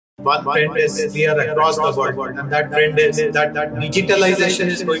one trend is clear across the world, and that trend is that digitalization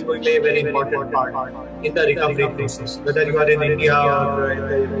is going to play a very important part in the recovery process. Whether you are in India or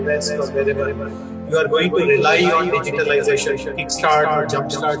in the West or wherever, you are going to rely on digitalization to kickstart or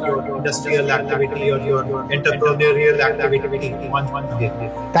jumpstart your industrial activity or your entrepreneurial activity once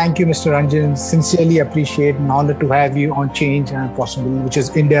again. Thank you, Mr. Ranjan. Sincerely appreciate and honored to have you on Change and Possible, which is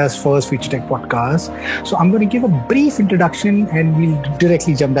India's first future tech podcast. So I'm going to give a brief introduction and we'll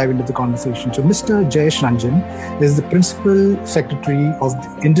directly dive into the conversation. So Mr. Jayesh Ranjan is the Principal Secretary of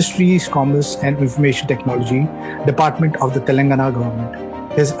the Industries, Commerce and Information Technology Department of the Telangana government.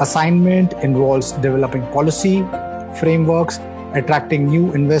 His assignment involves developing policy, frameworks, attracting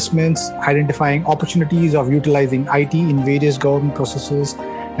new investments, identifying opportunities of utilizing IT in various government processes,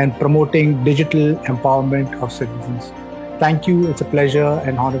 and promoting digital empowerment of citizens. Thank you. It's a pleasure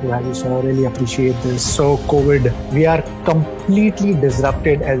and honor to have you, sir. I really appreciate this. So COVID, we are completely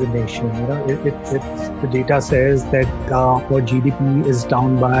disrupted as a nation. The data says that our GDP is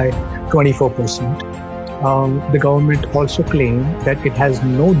down by 24%. The government also claimed that it has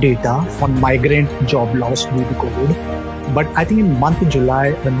no data on migrant job loss due to COVID. But I think in the month of July,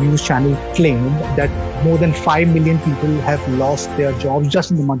 a news channel claimed that more than 5 million people have lost their jobs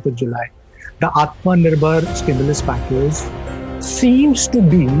just in the month of July. The Atmanirbhar stimulus package seems to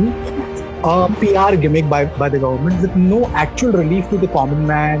be a PR gimmick by the government with no actual relief to the common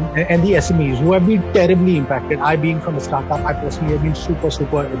man and the SMEs who have been terribly impacted. I being from a startup, I personally have been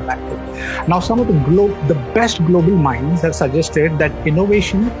super impacted. Now, some of the best global minds have suggested that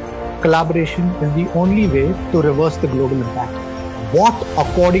innovation, collaboration is the only way to reverse the global impact. What,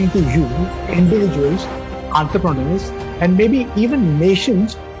 according to you, individuals, entrepreneurs, and maybe even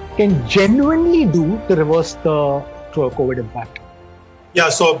nations can genuinely do to reverse the COVID impact? Yeah,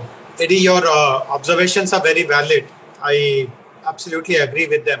 so Eddie, your observations are very valid. I absolutely agree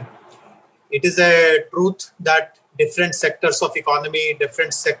with them. It is a truth that different sectors of economy,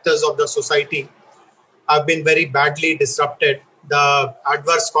 different sectors of the society have been very badly disrupted. The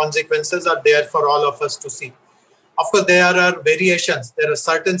adverse consequences are there for all of us to see. Of course, there are variations. There are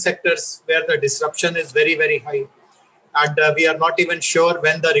certain sectors where the disruption is very high. And we are not even sure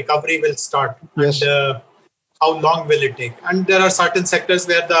when the recovery will start. Yes. And how long will it take? And there are certain sectors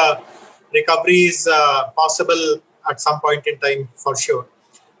where the recovery is possible at some point in time for sure.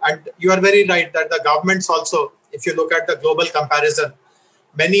 And you are very right that the governments also, if you look at the global comparison,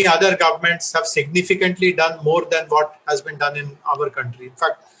 many other governments have significantly done more than what has been done in our country. In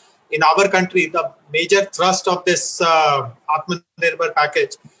fact, in our country, the major thrust of this Atmanirbhar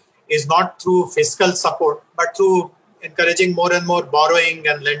package is not through fiscal support, but through encouraging more and more borrowing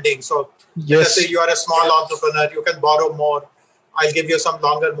and lending. So let's say you are a small entrepreneur, you can borrow more. I'll give you some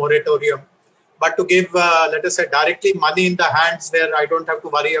longer moratorium. But to give, let us say, directly money in the hands where I don't have to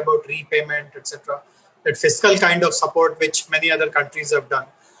worry about repayment, etc., that fiscal kind of support which many other countries have done,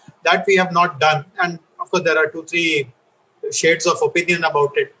 that we have not done. And of course, there are 2-3 shades of opinion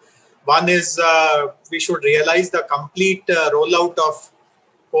about it. One is we should realize the complete rollout of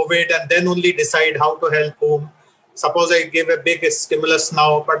COVID and then only decide how to help whom. Suppose I give a big stimulus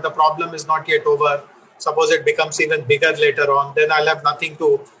now, but the problem is not yet over. Suppose it becomes even bigger later on, then I'll have nothing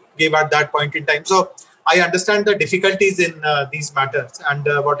to give at that point in time. So I understand the difficulties in these matters, and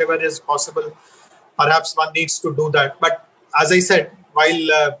whatever is possible, perhaps one needs to do that. But as I said,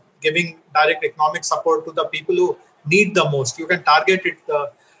 while giving direct economic support to the people who need the most, you can target it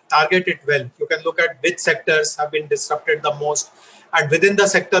well. You can look at which sectors have been disrupted the most. And within the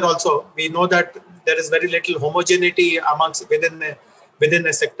sector also, we know that there is very little homogeneity within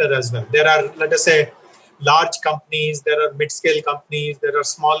a sector as well. There are, let us say, large companies, there are mid-scale companies, there are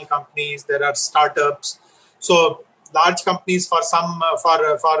small companies, there are startups. So large companies for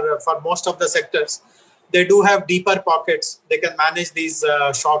most of the sectors, they do have deeper pockets. They can manage these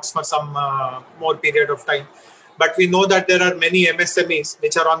shocks for some more period of time. But we know that there are many MSMEs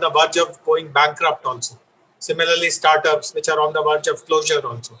which are on the verge of going bankrupt also. Similarly, startups which are on the verge of closure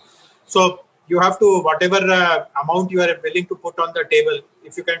also. So you have to, whatever amount you are willing to put on the table,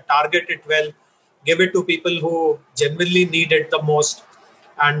 if you can target it well, give it to people who genuinely need it the most,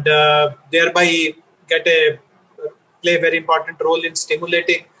 and thereby play a very important role in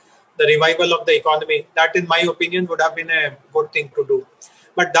stimulating the revival of the economy. That, in my opinion, would have been a good thing to do.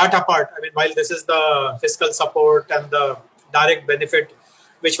 But that apart, I mean, while this is the fiscal support and the direct benefit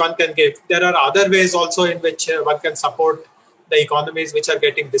which one can give, there are other ways also in which one can support the economies which are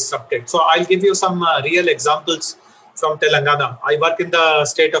getting disrupted. So I'll give you some real examples from Telangana. I work in the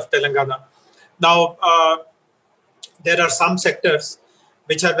state of Telangana. Now, there are some sectors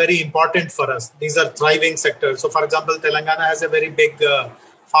which are very important for us. These are thriving sectors. So, for example, Telangana has a very big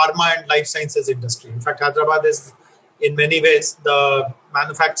pharma and life sciences industry. In fact, Hyderabad is in many ways the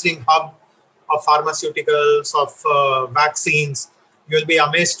manufacturing hub of pharmaceuticals, of vaccines. You'll be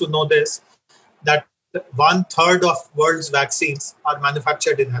amazed to know this, that 1/3 of world's vaccines are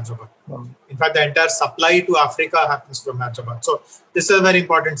manufactured in Hyderabad. Wow. In fact, the entire supply to Africa happens from Hyderabad. So this is a very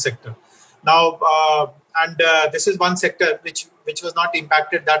important sector. Now, this is one sector which was not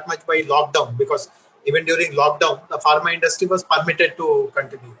impacted that much by lockdown, because even during lockdown, the pharma industry was permitted to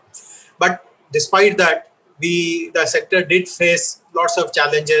continue. But despite that, the sector did face lots of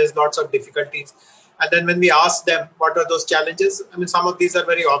challenges, lots of difficulties. And then when we asked them what are those challenges, I mean, some of these are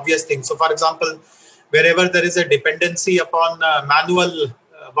very obvious things. So, for example, wherever there is a dependency upon manual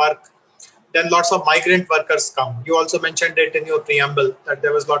work, then lots of migrant workers come. You also mentioned it in your preamble that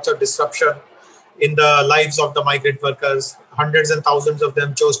there was lots of disruption in the lives of the migrant workers. Hundreds and thousands of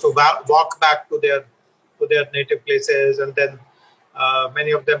them chose to walk back to their native places, and then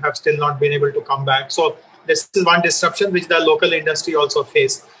many of them have still not been able to come back. So this is one disruption which the local industry also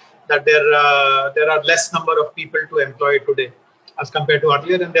faced, that there are less number of people to employ today as compared to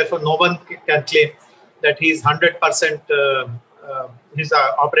earlier, and therefore no one can claim that he's 100%, he's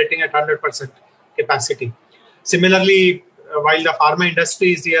operating at 100% capacity. Similarly, while the pharma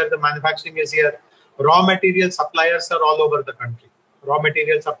industry is here, the manufacturing is here, raw material suppliers are all over the country. Raw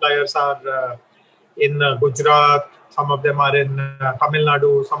material suppliers are in Gujarat, some of them are in Tamil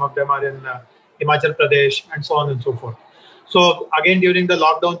Nadu, some of them are in Himachal Pradesh, and so on and so forth. So again, during the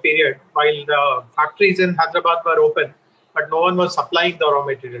lockdown period, while the factories in Hyderabad were open, but no one was supplying the raw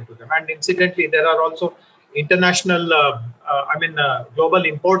material to them. And incidentally, there are also international, global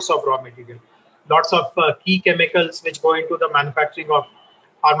imports of raw material. Lots of key chemicals which go into the manufacturing of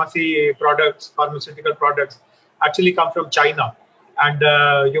pharmaceutical products actually come from China. And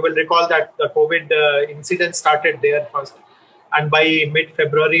you will recall that the COVID incident started there first. And by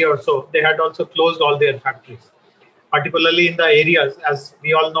mid-February or so, they had also closed all their factories, particularly in the areas. As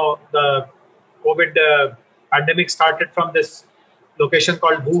we all know, the COVID pandemic started from this location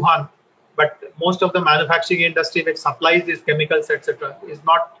called Wuhan. But most of the manufacturing industry which supplies these chemicals, etc., is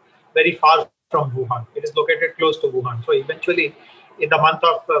not very far from Wuhan. It is located close to Wuhan. So eventually,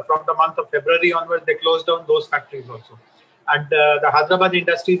 from the month of February onwards, they closed down those factories also. And the Hyderabad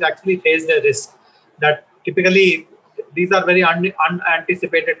industries actually faced a risk that typically these are very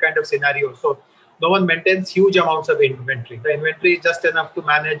unanticipated kind of scenarios. So no one maintains huge amounts of inventory. The inventory is just enough to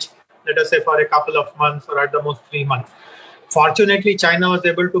manage, let us say, for a couple of months or at the most 3 months. Fortunately, China was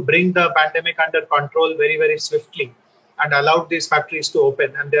able to bring the pandemic under control very, very swiftly and allowed these factories to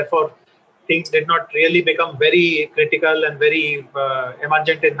open. And therefore, things did not really become very critical and very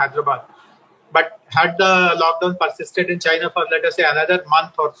emergent in Hyderabad. But had the lockdown persisted in China for, let us say, another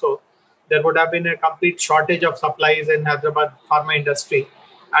month or so, there would have been a complete shortage of supplies in Hyderabad pharma industry,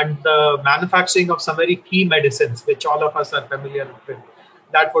 and the manufacturing of some very key medicines, which all of us are familiar with,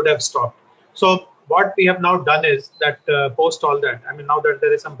 that would have stopped. So what we have now done is that post all that, I mean, now that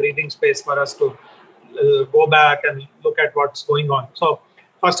there is some breathing space for us to go back and look at what's going on. So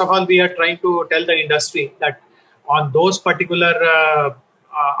first of all, we are trying to tell the industry that on those particular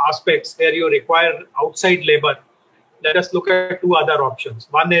aspects where you require outside labor, let us look at two other options.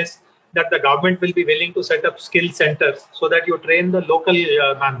 One is that the government will be willing to set up skill centers so that you train the local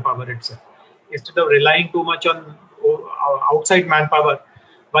manpower itself. Instead of relying too much on outside manpower,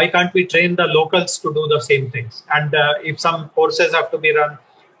 why can't we train the locals to do the same things? And if some courses have to be run,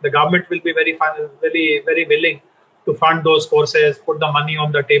 the government will be very willing to fund those courses, put the money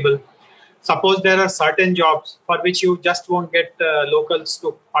on the table. Suppose there are certain jobs for which you just won't get locals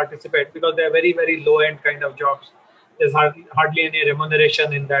to participate because they are very, very low-end kind of jobs. There's hardly any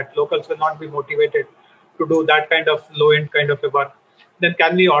remuneration in that. Locals will not be motivated to do that kind of low-end kind of a work. Then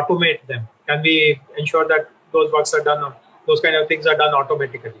can we automate them? Can we ensure that those works are done, those kind of things are done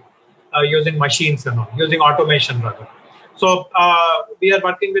automatically using machines and all, using automation rather? So we are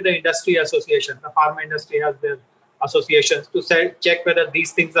working with the industry association. The pharma industry has their associations to check whether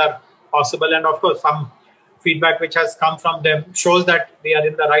these things are possible. And of course, some feedback which has come from them shows that we are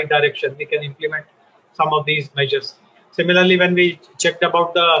in the right direction. We can implement some of these measures. Similarly, when we checked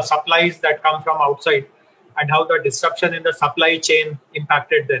about the supplies that come from outside and how the disruption in the supply chain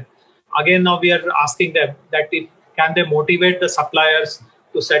impacted them, again, now we are asking them that can they motivate the suppliers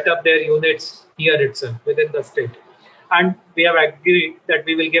to set up their units here itself within the state. And we have agreed that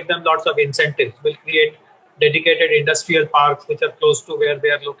we will give them lots of incentives. We'll create dedicated industrial parks which are close to where they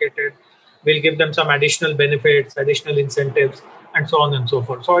are located. We'll give them some additional benefits, additional incentives, and so on and so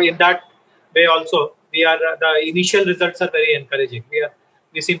forth. So in that way also, the initial results are very encouraging.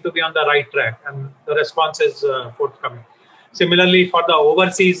 We seem to be on the right track, and the response is forthcoming. Similarly, for the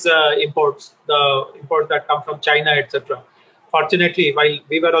overseas imports, the imports that come from China, etc. Fortunately, while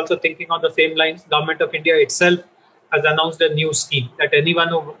we were also thinking on the same lines, Government of India itself has announced a new scheme that anyone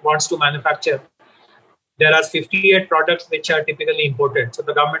who wants to manufacture, there are 58 products which are typically imported. So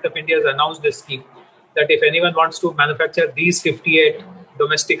the Government of India has announced this scheme that if anyone wants to manufacture these 58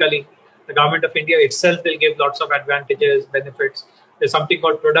 domestically, the Government of India itself will give lots of advantages, benefits. There's something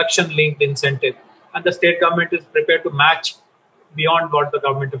called production linked incentive. And the state government is prepared to match beyond what the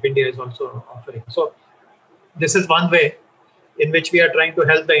Government of India is also offering. So this is one way in which we are trying to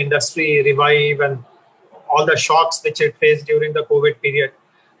help the industry revive and all the shocks which it faced during the COVID period.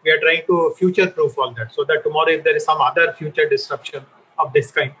 We are trying to future-proof all that so that tomorrow, if there is some other future disruption of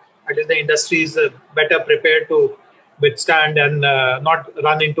this kind, at least the industry is better prepared to withstand and not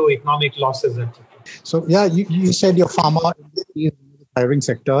run into economic losses, etc. So yeah, you said your pharma industry is the thriving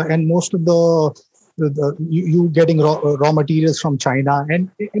sector, and most of you getting raw materials from China,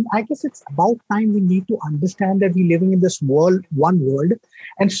 and I guess it's about time we need to understand that we're living in this one world,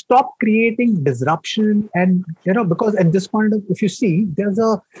 and stop creating disruption. And because at this point, if you see, there's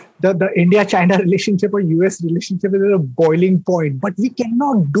the India-China relationship or US relationship is at a boiling point, but we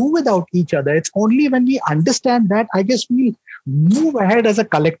cannot do without each other. It's only when we understand that, I guess, we move ahead as a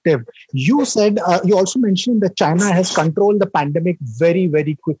collective. You said, you also mentioned that China has controlled the pandemic very,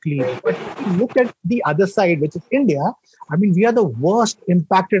 very quickly. But if you look at the other side, which is India, I mean, we are the worst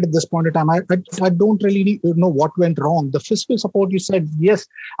impacted at this point in time. I don't really know what went wrong. The fiscal support, you said, yes.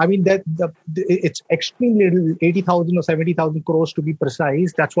 I mean, it's extremely little, 80,000 or 70,000 crores to be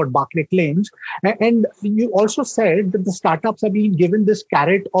precise. That's what Barclays claims. And you also said that the startups are being given this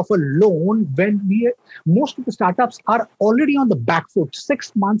carrot of a loan when most of the startups are already on the back foot.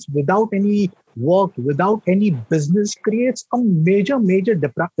 6 months without any work, without any business creates a major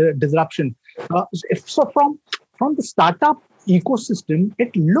disruption. So from the startup ecosystem,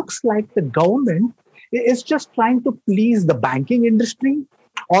 it looks like the government is just trying to please the banking industry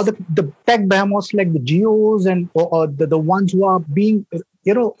or the tech behemoths like the geos and or the ones who are being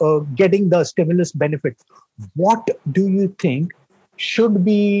getting the stimulus benefits. What do you think should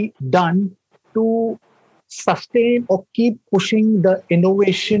be done to sustain or keep pushing the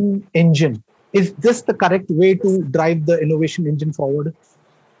innovation engine? Is this the correct way to drive the innovation engine forward?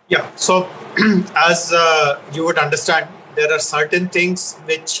 Yeah. So as you would understand, there are certain things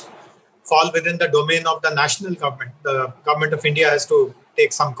which fall within the domain of the national government. The Government of India has to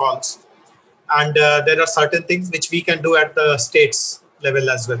take some calls. And there are certain things which we can do at the states level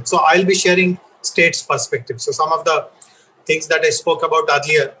as well. So I'll be sharing states' perspective. So some of the things that I spoke about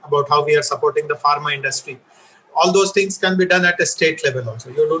earlier, about how we are supporting the pharma industry, all those things can be done at a state level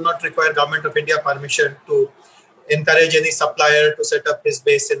also. You do not require Government of India permission to encourage any supplier to set up his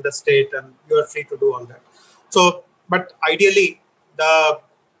base in the state, and you are free to do all that. So, but ideally, the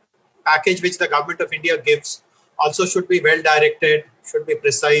package which the Government of India gives also should be well directed, should be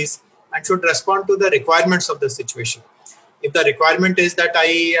precise, and should respond to the requirements of the situation. If the requirement is that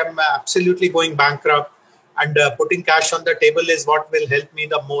I am absolutely going bankrupt and putting cash on the table is what will help me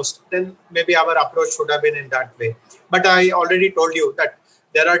the most, then maybe our approach should have been in that way. But I already told you that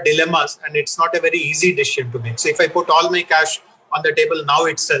there are dilemmas and it's not a very easy decision to make. So if I put all my cash on the table now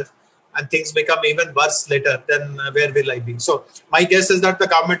itself and things become even worse later, then where will I be? So my guess is that the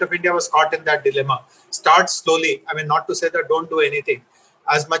Government of India was caught in that dilemma. Start slowly. I mean, not to say that don't do anything.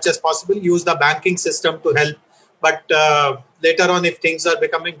 As much as possible, use the banking system to help. But later on, if things are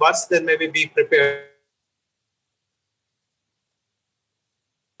becoming worse, then maybe be prepared.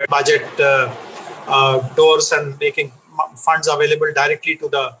 Budget doors and making funds available directly to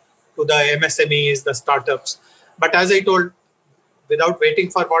the MSMEs, the startups. But as I told, without waiting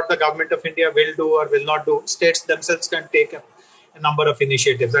for what the Government of India will do or will not do, states themselves can take a number of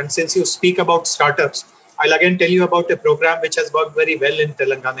initiatives. And since you speak about startups, I'll again tell you about a program which has worked very well in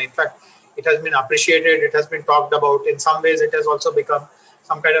Telangana. In fact, it has been appreciated, it has been talked about. In some ways, it has also become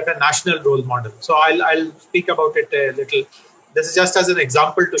some kind of a national role model. So I'll speak about it a little. This is just as an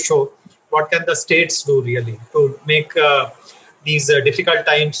example to show what can the states do really to make these difficult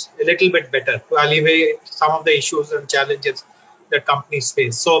times a little bit better, to alleviate some of the issues and challenges that companies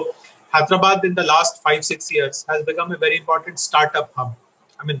face. So Hyderabad in the last 5-6 years has become a very important startup hub.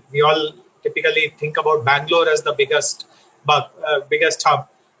 I mean, we all typically think about Bangalore as the biggest hub,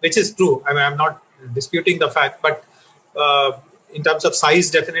 which is true. I mean, I'm not disputing the fact, but in terms of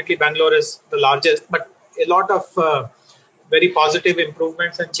size, definitely Bangalore is the largest. But a lot of very positive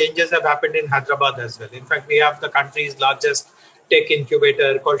improvements and changes have happened in Hyderabad as well. In fact, we have the country's largest tech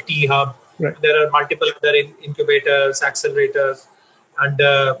incubator called T-Hub. Right. There are multiple other incubators, accelerators, and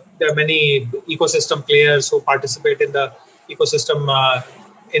there are many ecosystem players who participate in the ecosystem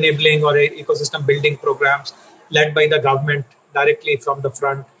enabling or ecosystem building programs led by the government directly from the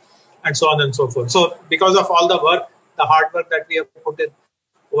front, and so on and so forth. So because of all the work, the hard work that we have put in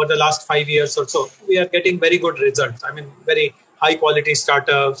over the last 5 years or so, we are getting very good results. I mean, very high quality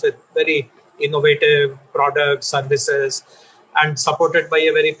startups with very innovative products, services, and supported by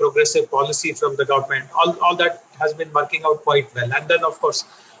a very progressive policy from the government. All that has been working out quite well. And then, of course,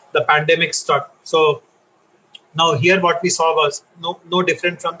 the pandemic struck. So now here what we saw was no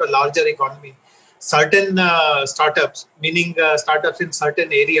different from the larger economy. Certain startups, meaning startups in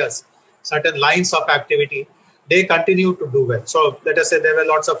certain areas, certain lines of activity, they continue to do well. So let us say there were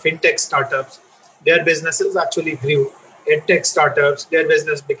lots of fintech startups. Their businesses actually grew. EdTech startups, their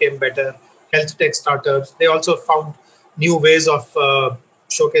business became better. Health tech startups, they also found new ways of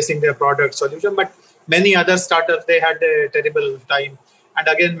showcasing their product solution. But many other startups, they had a terrible time. And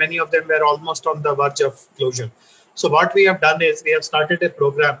again, many of them were almost on the verge of closure. So what we have done is we have started a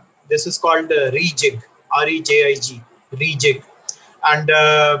program. This is called Rejig, R-E-J-I-G, Rejig. And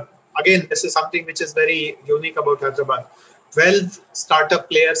again, this is something which is very unique about Hyderabad. 12 startup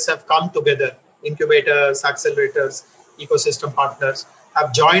players have come together, incubators, accelerators, ecosystem partners,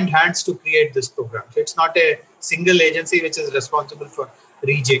 have joined hands to create this program. So it's not a single agency which is responsible for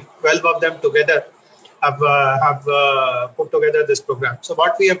Rejig. 12 of them together have put together this program. So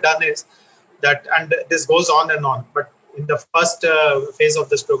what we have done is that, and this goes on and on, but in the first phase of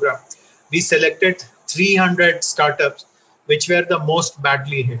this program, we selected 300 startups which were the most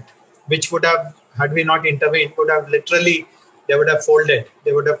badly hit, which would have, had we not intervened, would have literally, they would have folded,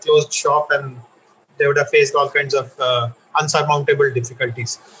 they would have closed shop, and they would have faced all kinds of unsurmountable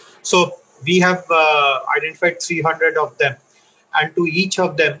difficulties. So we have identified 300 of them, and to each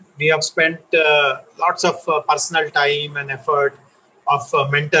of them, we have spent lots of personal time and effort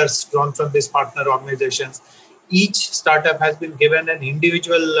of mentors drawn from these partner organizations. Each startup has been given an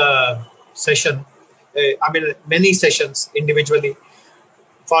individual session, many sessions individually,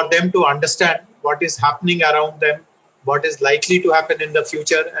 for them to understand what is happening around them, what is likely to happen in the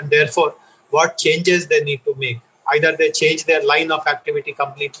future, and therefore what changes they need to make. Either they change their line of activity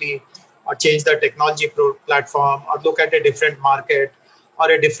completely, or change the technology platform, or look at a different market or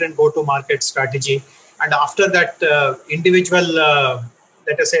a different go-to-market strategy. And after that individual,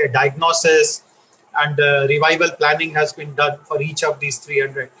 let us say, diagnosis and revival planning has been done for each of these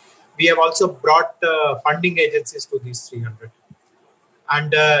 300. We have also brought funding agencies to these 300.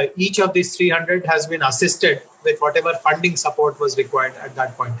 And each of these 300 has been assisted with whatever funding support was required at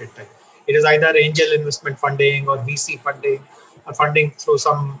that point in time. It is either angel investment funding or VC funding, or funding through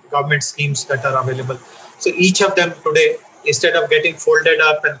some government schemes that are available. So each of them today, instead of getting folded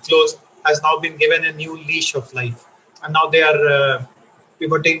up and closed, has now been given a new leash of life. And now they are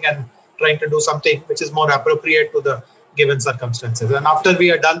pivoting and trying to do something which is more appropriate to the given circumstances. And after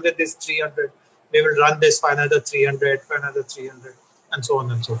we are done with this 300, we will run this for another 300, for another 300, and so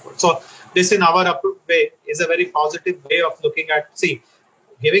on and so forth. So this, in our way, is a very positive way of looking at, see,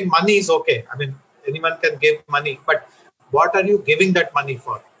 giving money is okay. I mean, anyone can give money, but what are you giving that money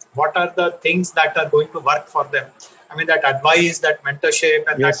for? What are the things that are going to work for them? I mean, that advice, that mentorship,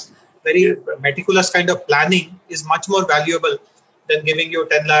 and that very meticulous kind of planning is much more valuable than giving you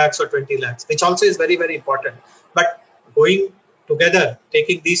 10 lakhs or 20 lakhs, which also is very, very important. But going together,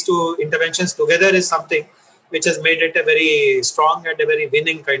 taking these two interventions together is something which has made it a very strong and a very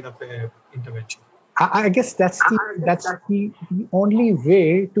winning kind of intervention. I guess that's the only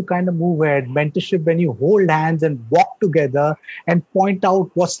way to kind of move ahead. Mentorship, when you hold hands and walk together and point out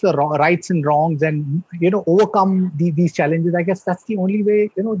what's the rights and wrongs, and overcome these challenges. I guess that's the only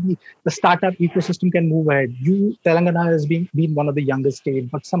way the startup ecosystem can move ahead. Telangana has been one of the youngest states,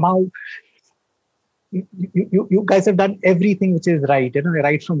 but somehow you guys have done everything which is right,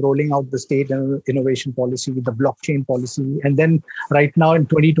 right from rolling out the state innovation policy, the blockchain policy, and then right now in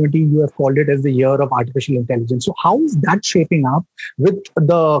 2020, you have called it as the year of artificial intelligence. So how is that shaping up with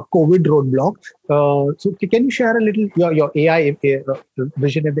the COVID roadblock? So can you share a little your AI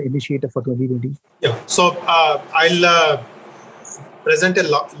vision and the initiative for 2020? Yeah, so I'll present a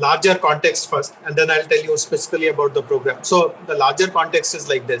larger context first, and then I'll tell you specifically about the program. So the larger context is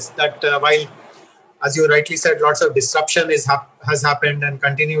like this, that while, as you rightly said, lots of disruption has happened and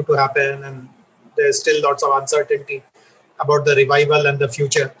continue to happen, and there's still lots of uncertainty about the revival and the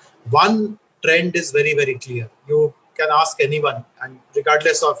future. One trend is very, very clear. You can ask anyone, and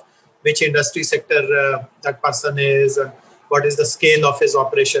regardless of which industry sector that person is and what is the scale of his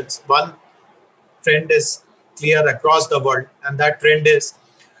operations, one trend is clear across the world, and that trend is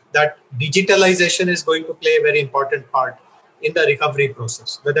that digitalization is going to play a very important part in the recovery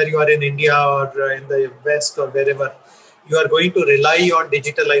process. Whether you are in India or in the West or wherever, you are going to rely on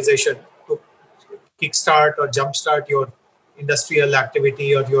digitalization to kickstart or jumpstart your industrial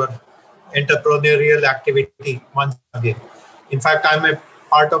activity or your entrepreneurial activity once again. In fact, I'm a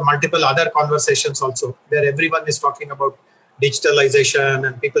part of multiple other conversations also, where everyone is talking about digitalization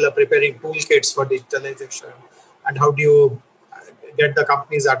and people are preparing toolkits for digitalization. And how do you get the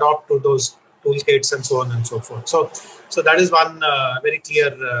companies adopt to those toolkits and so on and so forth. So that is one very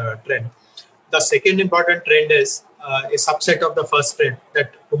clear trend. The second important trend is a subset of the first trend,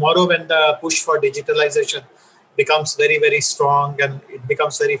 that tomorrow when the push for digitalization becomes very, very strong and it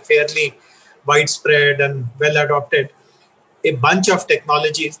becomes very fairly widespread and well adopted, a bunch of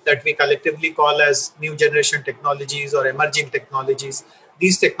technologies that we collectively call as new generation technologies or emerging technologies,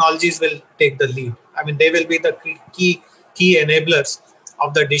 these technologies will take the lead. I mean, they will be the key enablers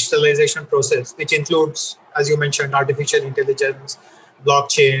of the digitalization process, which includes, as you mentioned, artificial intelligence,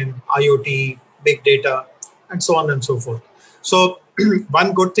 blockchain, IoT, big data, and so on and so forth. So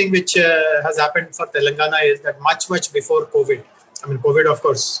one good thing which has happened for Telangana is that much before COVID, I mean, COVID, of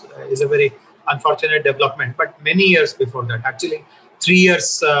course, is a very unfortunate development, but many years before that, actually 3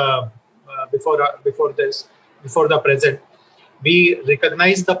 years before the present, we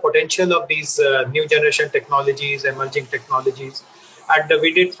recognized the potential of these new generation technologies, emerging technologies, and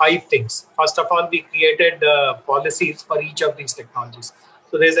we did 5 things. First of all, we created policies for each of these technologies.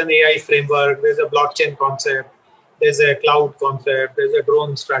 So there's an AI framework, there's a blockchain concept, there's a cloud concept, there's a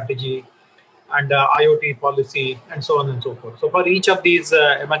drone strategy, and IoT policy, and so on and so forth. So for each of these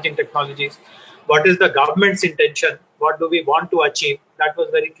emerging technologies, what is the government's intention? What do we want to achieve? That was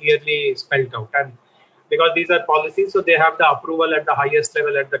very clearly spelled out. And because these are policies, so they have the approval at the highest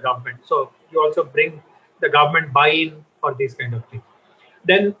level at the government. So you also bring the government buy-in for these kind of things.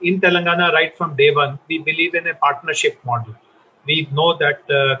 Then in Telangana, right from day one, we believe in a partnership model. We know that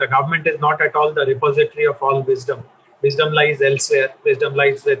the government is not at all the repository of all wisdom. Wisdom lies elsewhere. Wisdom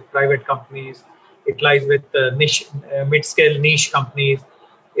lies with private companies. It lies with mid-scale niche companies.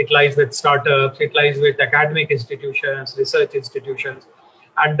 It lies with startups. It lies with academic institutions, research institutions.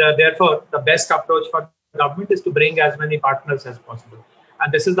 And therefore, the best approach for government is to bring as many partners as possible.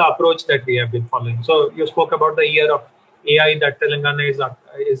 And this is the approach that we have been following. So you spoke about the year of AI that Telangana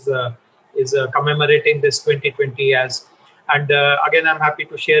is commemorating this 2020 as. And again, I'm happy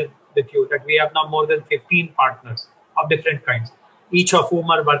to share with you that we have now more than 15 partners of different kinds, each of whom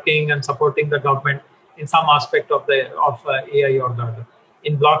are working and supporting the government in some aspect of AI or the other.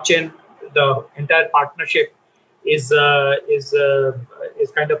 In blockchain, the entire partnership is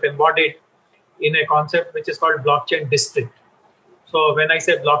kind of embodied in a concept which is called blockchain district. So when I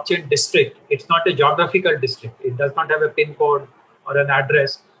say blockchain district, it's not a geographical district. It does not have a pin code or an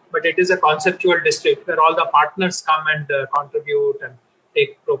address, but it is a conceptual district where all the partners come and contribute and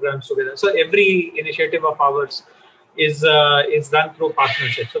take programs together. So every initiative of ours is done through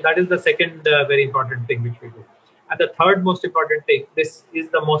partnership. So that is the second very important thing which we do. And the third most important thing, this is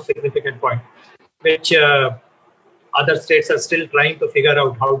the most significant point, which other states are still trying to figure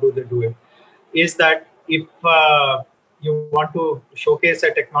out how do they do it, is that if you want to showcase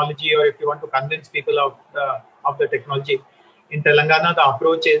a technology or if you want to convince people of the technology, in Telangana, the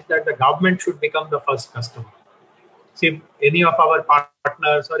approach is that the government should become the first customer. See, if any of our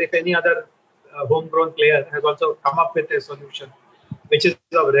partners or if any other homegrown player has also come up with a solution which is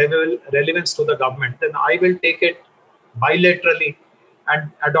of relevance to the government, then I will take it bilaterally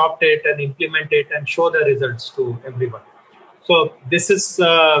and adopt it and implement it and show the results to everyone. So this is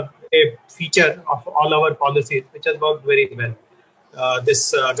a feature of all our policies, which has worked very well.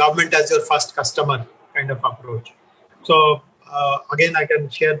 This government as your first customer kind of approach. So again, I can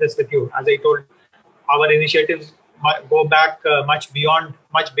share this with you. As I told, our initiatives go back much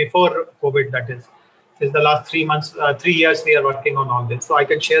before COVID, that is. Since the last 3 years, we are working on all this. So I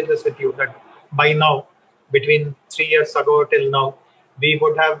can share this with you that by now, between 3 years ago till now, we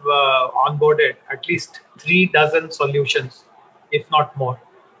would have onboarded at least 3 dozen solutions, if not more,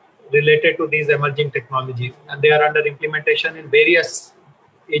 related to these emerging technologies. And they are under implementation in various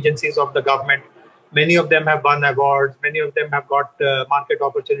agencies of the government. Many of them have won awards. Many of them have got market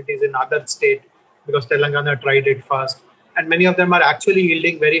opportunities in other states because Telangana tried it first. And many of them are actually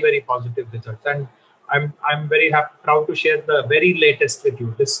yielding very, very positive results. And I'm very proud to share the very latest with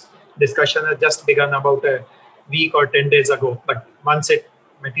you. This discussion has just begun about a week or 10 days ago. But once it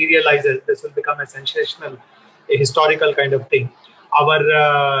materializes, this will become a sensational, a historical kind of thing.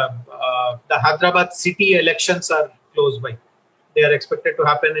 The Hyderabad city elections are close by. They are expected to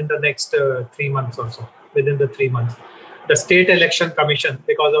happen in the next 3 months or so, within the 3 months. The State Election Commission,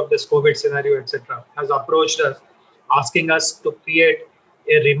 because of this COVID scenario, etc., has approached us, asking us to create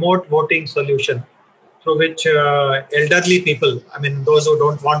a remote voting solution through which elderly people, I mean, those who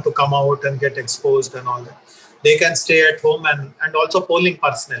don't want to come out and get exposed and all that, they can stay at home, and also polling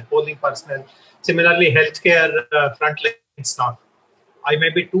personnel. Similarly, healthcare frontline staff. I may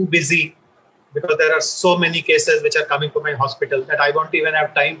be too busy because there are so many cases which are coming to my hospital that I don't even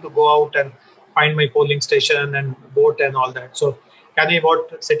have time to go out and find my polling station and vote and all that. So can I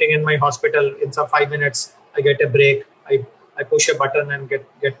vote sitting in my hospital? In some 5 minutes, I get a break. I push a button and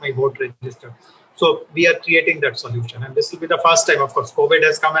get my vote registered. So we are creating that solution. And this will be the first time, of course, COVID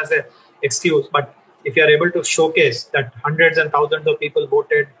has come as an excuse. But if you are able to showcase that hundreds and thousands of people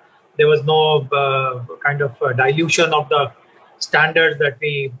voted, there was no kind of dilution of the standards that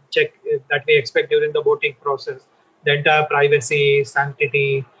we expect during the voting process. The entire privacy,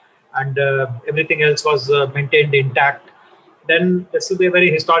 sanctity, and everything else was maintained intact. Then this will be a very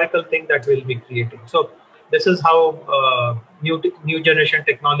historical thing that we'll be creating. So this is how new generation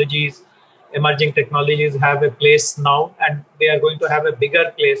technologies, emerging technologies have a place now, and they are going to have a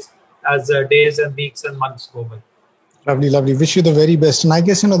bigger place as days and weeks and months go by. Lovely, lovely. Wish you the very best. And I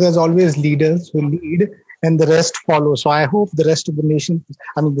guess, there's always leaders who lead and the rest follow. So I hope the rest of the nation,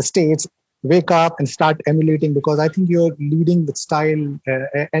 the states, wake up and start emulating, because I think you're leading with style.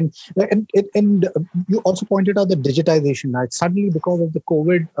 And you also pointed out the digitization, right? Suddenly, because of the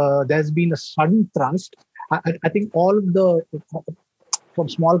COVID, there's been a sudden thrust. I think all of the, from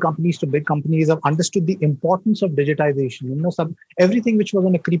small companies to big companies, have understood the importance of digitization. Everything which was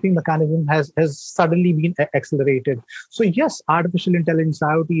on a creeping mechanism has suddenly been accelerated. So yes, artificial intelligence,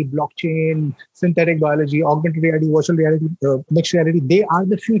 IoT, blockchain, synthetic biology, augmented reality, virtual reality, mixed reality, they are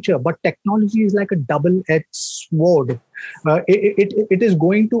the future. But technology is like a double-edged sword. It is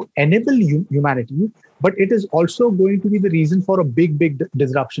going to enable humanity, but it is also going to be the reason for a big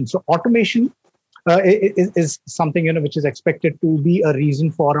disruption. So automation is something which is expected to be a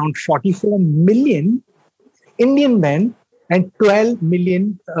reason for around 44 million Indian men and 12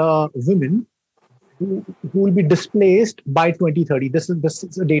 million women who will be displaced by 2030. This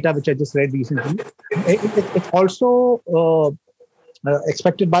is the data which I just read recently. It's also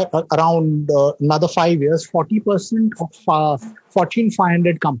expected by around another 5 years, 40% of Fortune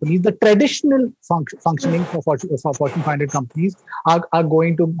 500 companies, the traditional functioning for Fortune 500 companies, are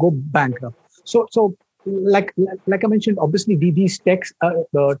going to go bankrupt. So like I mentioned, obviously these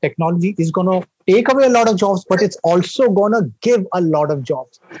technology is going to take away a lot of jobs, but it's also going to give a lot of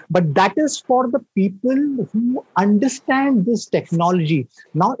jobs. But that is for the people who understand this technology.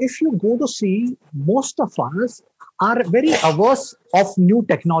 Now, if you go to see, most of us are very averse of new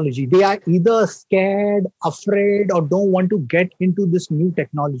technology. They are either scared, afraid, or don't want to get into this new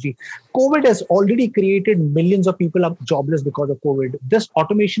technology. COVID has already created millions of people are jobless because of COVID. This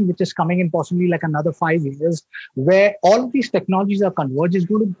automation, which is coming in possibly like another 5 years, where all of these technologies are converged, is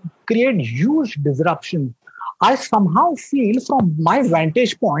going to create huge disruption. I somehow feel, from my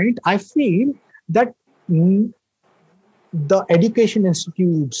vantage point, I feel that the education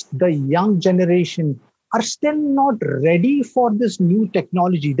institutes, the young generation, are still not ready for this new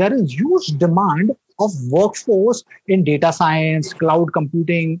technology. There is huge demand of workforce in data science, cloud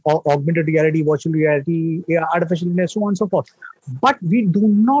computing, or augmented reality, virtual reality, artificial intelligence, so on and so forth. But we do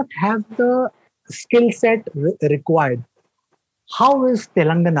not have the skill set required. How is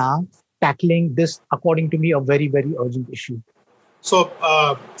Telangana tackling this, according to me, a very, very urgent issue? So,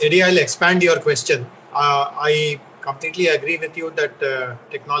 Eddie, I'll expand your question. I completely agree with you that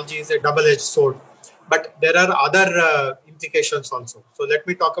technology is a double-edged sword. But there are other implications also. So let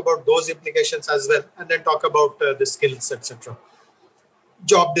me talk about those implications as well, and then talk about the skills, etc.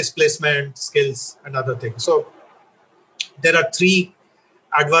 Job displacement, skills, and other things. So there are three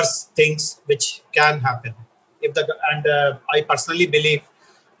adverse things which can happen. I personally believe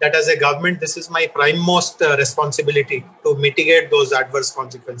that as a government, this is my primemost responsibility to mitigate those adverse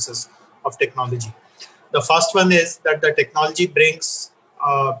consequences of technology. The first one is that the technology brings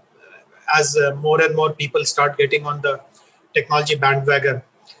as more and more people start getting on the technology bandwagon,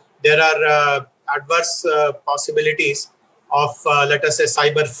 there are adverse possibilities of, let us say,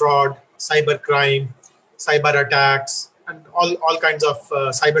 cyber fraud, cyber crime, cyber attacks, and all kinds of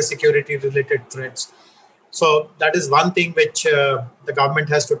cyber security related threats. So that is one thing which the government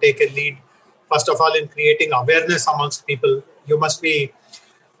has to take a lead. First of all, in creating awareness amongst people. You must be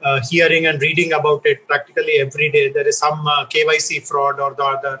hearing and reading about it practically every day. There is some KYC fraud or the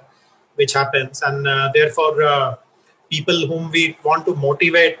other which happens, and therefore people whom we want to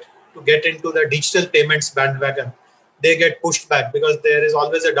motivate to get into the digital payments bandwagon, they get pushed back because there is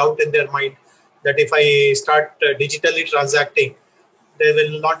always a doubt in their mind that if I start digitally transacting, there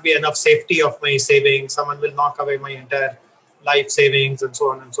will not be enough safety of my savings. Someone will knock away my entire life savings and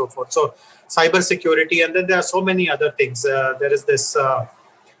so on and so forth. So cyber security, and then there are so many other things. There is this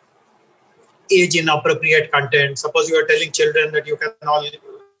age inappropriate content. Suppose you are telling children that you can all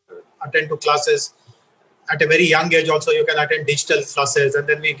attend to classes at a very young age. Also, you can attend digital classes, and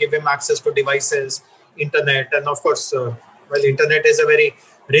then we give him access to devices, internet, and of course, internet is a very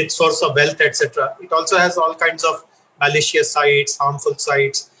rich source of wealth, etc. It also has all kinds of malicious sites, harmful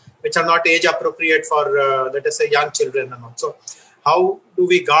sites, which are not age appropriate for, let us say, young children and all. So, how do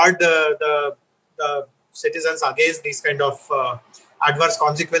we guard the citizens against these kind of adverse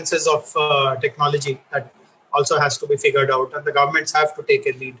consequences of technology? That also has to be figured out, and the governments have to take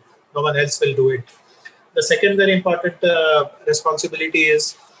a lead. No one else will do it. The second very important responsibility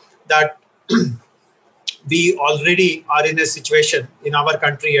is that we already are in a situation, in our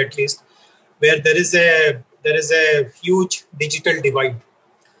country at least, where there is a huge digital divide.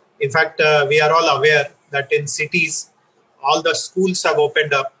 In fact, we are all aware that in cities, all the schools have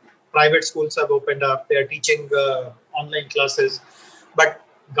opened up, private schools have opened up, they are teaching online classes, but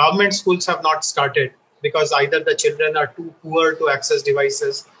government schools have not started because either the children are too poor to access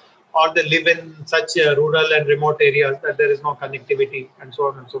devices, or they live in such rural and remote areas that there is no connectivity, and so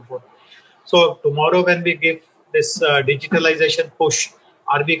on and so forth. So tomorrow when we give this digitalization push,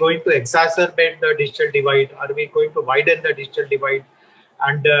 are we going to exacerbate the digital divide? Are we going to widen the digital divide?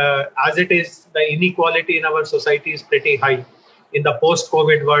 And as it is, the inequality in our society is pretty high. In the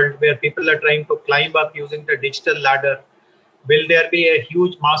post-COVID world, where people are trying to climb up using the digital ladder, will there be a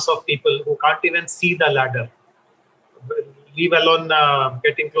huge mass of people who can't even see the ladder, leave alone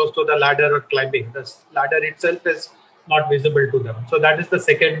getting close to the ladder or climbing? The ladder itself is not visible to them. So that is the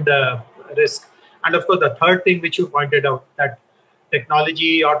second risk. And of course, the third thing which you pointed out, that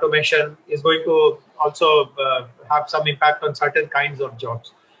technology automation is going to also have some impact on certain kinds of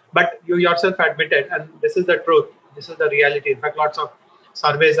jobs. But you yourself admitted, and this is the truth, this is the reality. In fact, lots of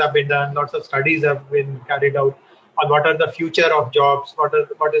surveys have been done, lots of studies have been carried out on what are the future of jobs, what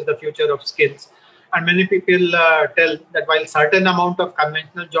is the future of skills. And many people tell that while certain amount of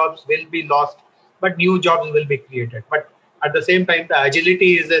conventional jobs will be lost, but new jobs will be created. But at the same time, the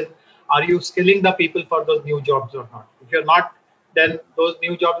agility is in, are you skilling the people for those new jobs or not? If you're not, then those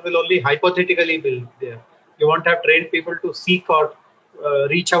new jobs will only hypothetically be there. You won't have trained people to seek or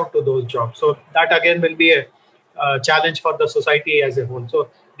reach out to those jobs. So that again will be a challenge for the society as a whole. So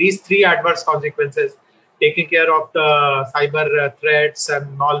these three adverse consequences, taking care of the cyber threats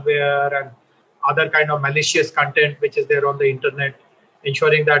and malware and other kind of malicious content which is there on the internet,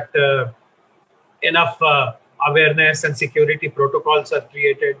 ensuring that enough awareness and security protocols are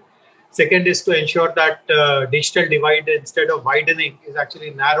created. Second is to ensure that digital divide, instead of widening, is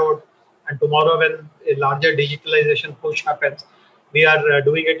actually narrowed. And tomorrow when a larger digitalization push happens, we are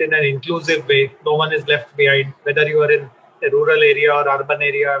doing it in an inclusive way. No one is left behind, whether you are in a rural area or urban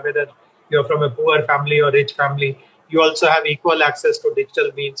area, whether you're from a poor family or rich family, you also have equal access to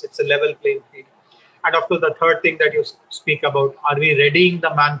digital means. It's a level playing field. And of course, the third thing that you speak about, are we readying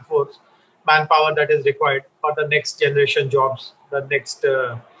the manpower that is required for the next generation jobs, the next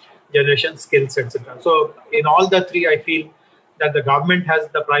generation skills, etc. So in all the three, I feel that the government has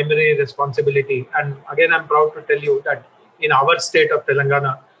the primary responsibility. And again, I'm proud to tell you that in our state of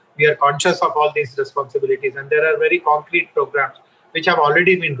Telangana, we are conscious of all these responsibilities. And there are very concrete programs which have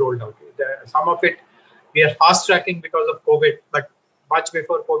already been rolled out. Some of it we are fast tracking because of COVID, but much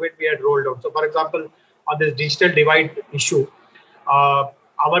before COVID, we had rolled out. So for example, on this digital divide issue,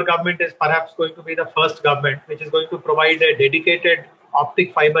 our government is perhaps going to be the first government which is going to provide a dedicated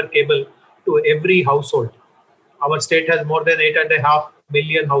optic fiber cable to every household. Our state has more than 8.5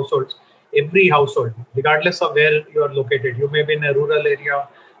 million households. Every household, regardless of where you are located, you may be in a rural area,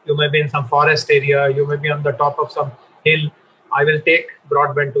 you may be in some forest area, you may be on the top of some hill, I will take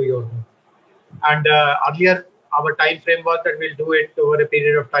broadband to your home. And earlier, our time frame was that we'll do it over a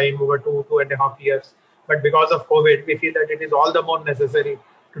period of time, over 2.5 years. But because of COVID, we feel that it is all the more necessary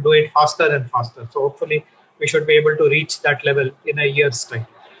to do it faster and faster. So hopefully, we should be able to reach that level in a year's time.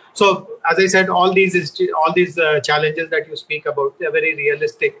 So as I said, all these challenges that you speak about, they are very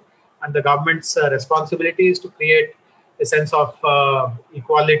realistic. And the government's responsibility is to create a sense of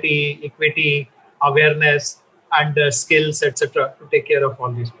equality, equity, awareness, and skills, etc., to take care of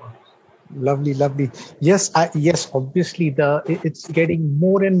all these problems. Lovely. Yes, obviously, it's getting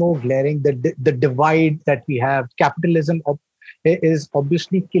more and more glaring. The divide that we have, capitalism is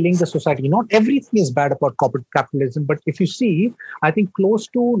obviously killing the society. Not everything is bad about corporate capitalism, but if you see, I think close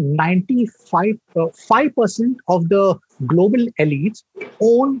to 95% of the global elites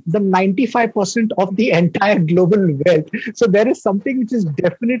own the 95% of the entire global wealth. So there is something which is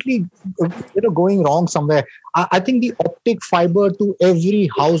definitely going wrong somewhere. I think the optic fiber to every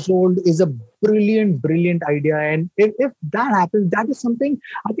household is a brilliant idea. And if that happens, that is something,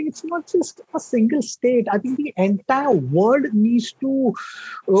 I think it's not just a single state. I think the entire world needs to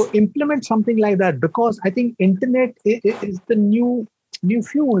implement something like that, because I think internet is the new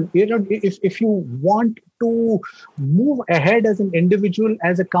fuel. If you want to move ahead as an individual,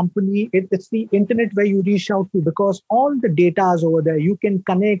 as a company, it's the internet where you reach out to, because all the data is over there. You can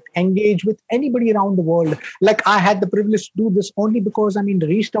connect, engage with anybody around the world. Like I had the privilege to do this only because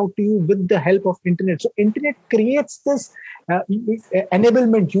reached out to you with the help of internet. So internet creates this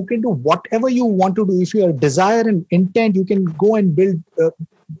enablement. You can do whatever you want to do. If you have desire and intent, you can go and build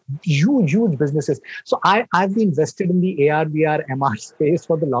huge businesses. So I've been invested in the AR, VR, MR space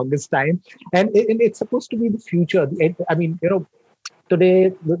for the longest time, and it's supposed to be the future.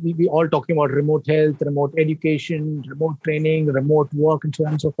 Today we all talking about remote health, remote education, remote training, remote work, and so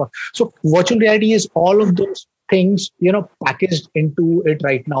on and so forth. So virtual reality is all of those things, packaged into it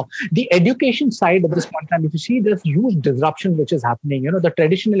right now. The education side of this point in time, if you see, there's huge disruption which is happening. The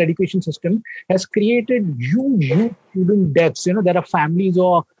traditional education system has created huge student debts. There are families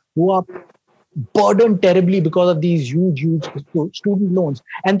who are burdened terribly because of these huge student loans.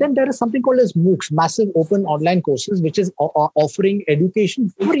 And then there is something called as MOOCs, massive open online courses, which is offering education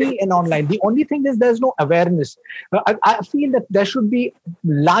free and online. The only thing is there's no awareness. I feel that there should be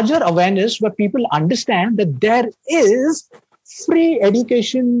larger awareness where people understand that there is free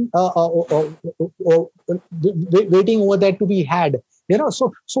education waiting over there to be had.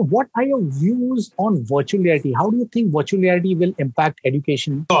 So what are your views on virtual reality? How do you think virtual reality will impact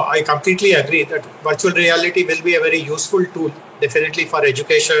education? No, I completely agree that virtual reality will be a very useful tool, definitely for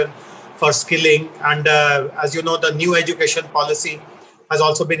education, for skilling. And as you know, the new education policy has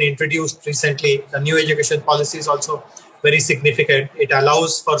also been introduced recently. The new education policy is also very significant. It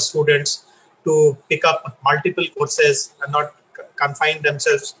allows for students to pick up multiple courses and not confine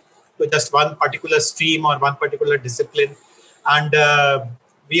themselves to just one particular stream or one particular discipline. And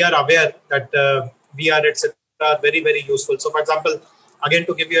we are aware that VR, etc., are very useful. So, for example, again,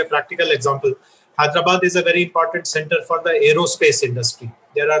 to give you a practical example, Hyderabad is a very important center for the aerospace industry.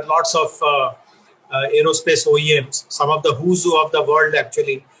 There are lots of aerospace OEMs, some of the who's who of the world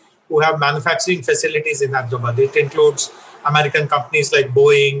actually, who have manufacturing facilities in Hyderabad. It includes American companies like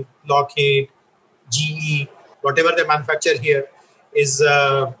Boeing, Lockheed, GE. Whatever they manufacture here is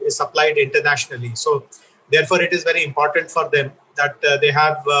supplied internationally. So therefore, it is very important for them that they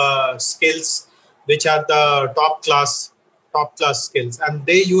have skills which are the top class skills, and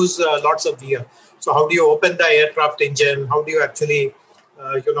they use lots of VR. So how do you open the aircraft engine? How do you actually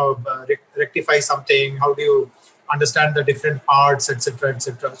rectify something? How do you understand the different parts, etc.,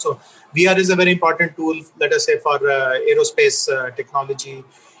 etc.? So VR is a very important tool, let us say, for aerospace technology,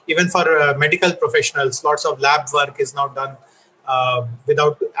 even for medical professionals. Lots of lab work is now done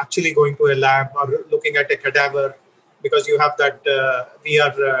without actually going to a lab or looking at a cadaver, because you have that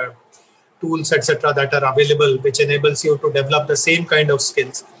VR tools, etc., that are available, which enables you to develop the same kind of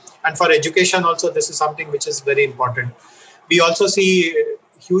skills. And for education also, this is something which is very important. We also see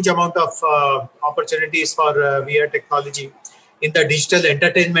huge amount of opportunities for VR technology in the digital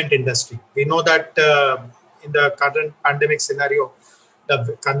entertainment industry. We know that in the current pandemic scenario,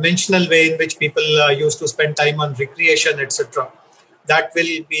 the conventional way in which people used to spend time on recreation, etc., that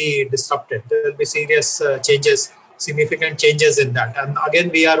will be disrupted. There will be serious changes, significant changes in that. And again,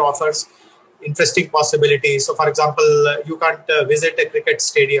 VR offers interesting possibilities. So, for example, you can't visit a cricket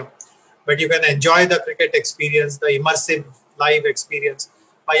stadium, but you can enjoy the cricket experience, the immersive live experience,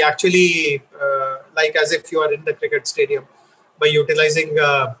 by actually, like as if you are in the cricket stadium, by utilizing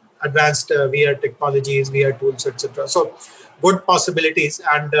advanced VR technologies, VR tools, etc. So, good possibilities.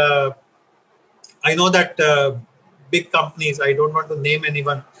 And I know that big companies, I don't want to name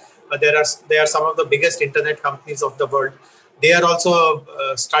anyone, but they are some of the biggest internet companies of the world. They are also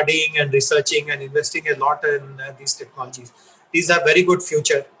studying and researching and investing a lot in these technologies. These are very good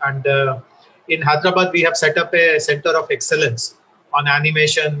future. And in Hyderabad, we have set up a center of excellence on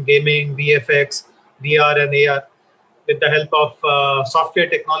animation, gaming, VFX, VR and AR, with the help of Software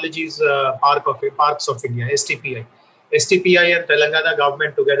Technologies Parks of India, STPI. STPI and Telangana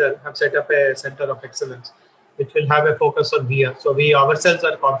government together have set up a center of excellence, which will have a focus on VR. So we ourselves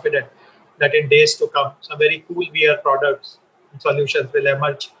are confident that in days to come, some very cool VR products and solutions will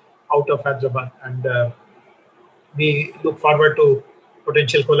emerge out of Hyderabad. And we look forward to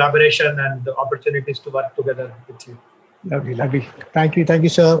potential collaboration and opportunities to work together with you. Lovely. Thank you,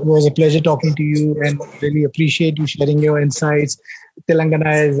 sir. It was a pleasure talking to you, and really appreciate you sharing your insights.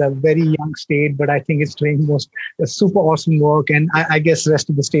 Telangana is a very young state, but I think it's doing super awesome work, and I guess the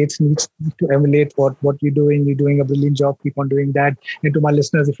rest of the states needs to emulate what you're doing. You're doing a brilliant job. Keep on doing that. And to my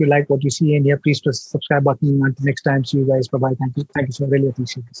listeners, if you like what you see in here, please press the subscribe button. Until next time, see you guys. Bye bye. Thank you, sir. Really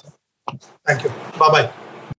appreciate it, sir. Thank you. Bye bye.